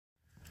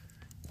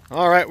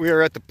All right, we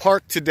are at the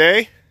park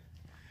today.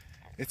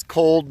 It's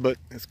cold, but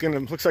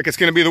looks like it's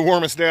gonna be the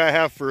warmest day I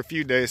have for a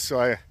few days, so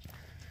I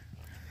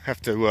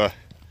have to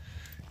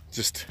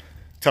just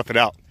tough it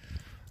out.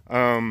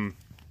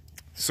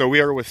 So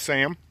we are with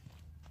Sam.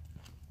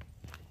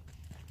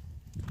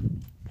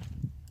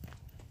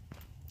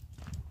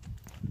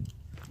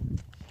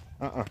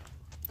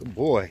 Good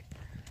boy.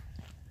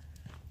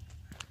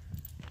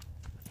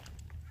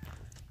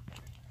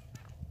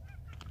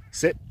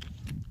 Sit.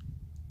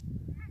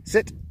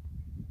 Sit.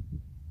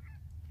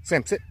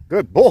 Sam, sit.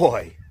 Good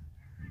boy.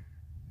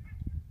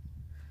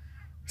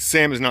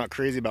 Sam is not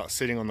crazy about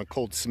sitting on the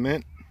cold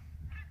cement,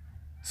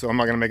 so I'm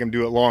not going to make him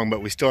do it long,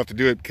 but we still have to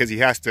do it because he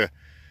has to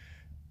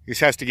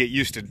get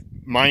used to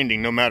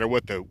minding no matter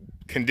what the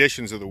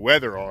conditions of the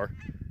weather are,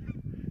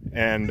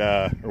 and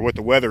or what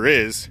the weather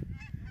is.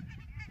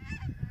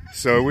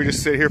 So we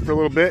just sit here for a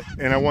little bit,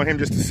 and I want him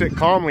just to sit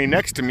calmly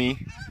next to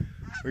me.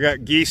 We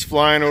got geese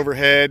flying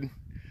overhead.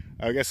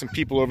 I got some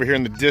people over here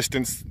in the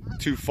distance,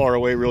 too far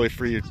away really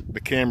for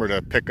the camera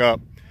to pick up.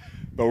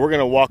 But we're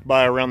gonna walk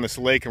by around this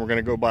lake, and we're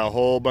gonna go by a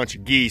whole bunch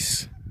of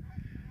geese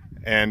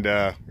and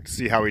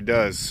see how he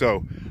does.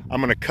 So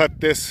I'm gonna cut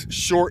this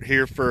short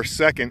here for a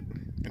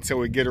second until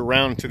we get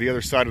around to the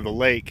other side of the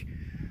lake.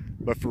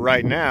 But for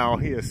right now,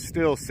 he is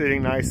still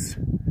sitting nice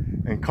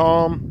and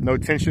calm, no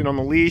tension on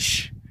the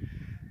leash,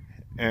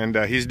 and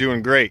he's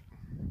doing great.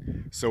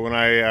 So when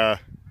I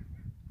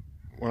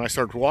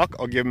start to walk,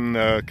 I'll give him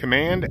the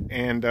command,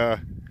 and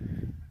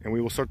we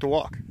will start to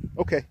walk.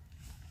 Okay.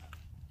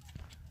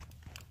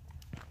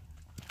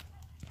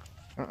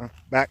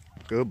 Back.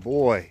 Good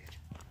boy.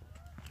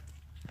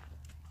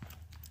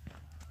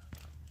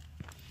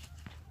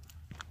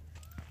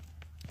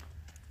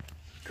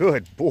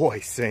 Good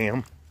boy,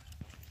 Sam.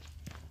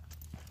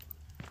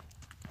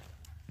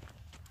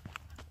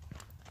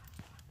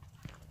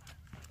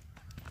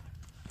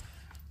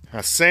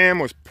 Now, Sam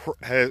was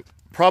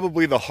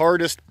probably the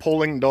hardest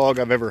pulling dog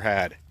I've ever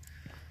had.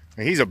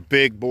 And he's a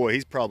big boy.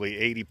 He's probably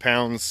 80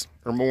 pounds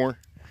or more.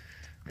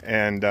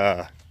 And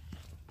the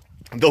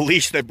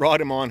leash they brought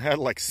him on had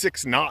like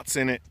 6 knots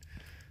in it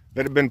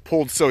that had been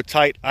pulled so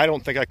tight, I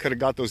don't think I could have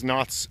got those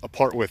knots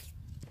apart with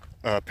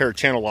a pair of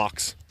channel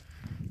locks.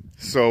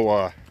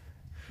 So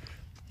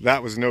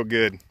that was no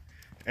good.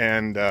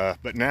 And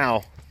but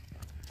now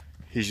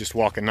he's just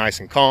walking nice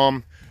and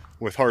calm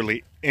with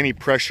hardly any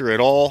pressure at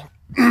all.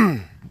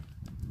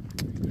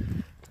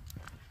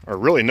 Or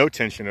really no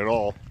tension at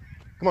all.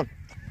 Come on.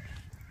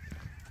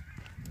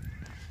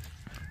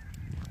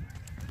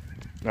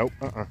 Nope.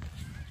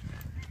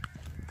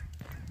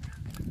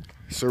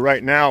 So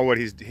right now,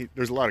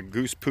 there's a lot of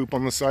goose poop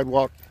on the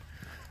sidewalk.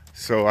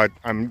 So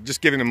I'm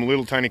just giving him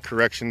little tiny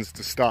corrections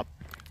to stop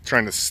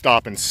trying to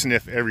stop and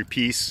sniff every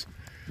piece.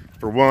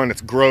 For one,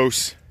 it's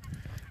gross.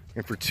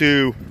 And for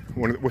two,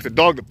 with a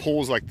dog that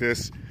pulls like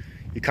this,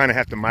 you kind of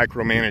have to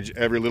micromanage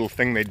every little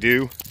thing they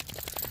do.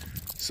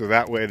 So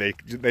that way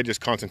they just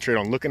concentrate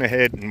on looking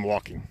ahead and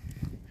walking.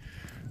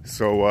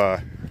 So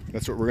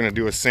that's what we're gonna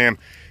do with Sam.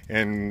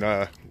 And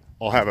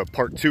I'll have a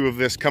part 2 of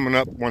this coming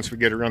up once we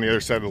get around the other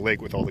side of the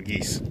lake with all the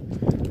geese.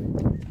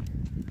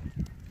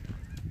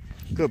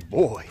 Good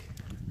boy.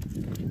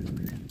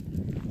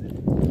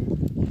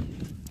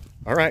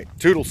 All right,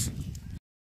 toodles.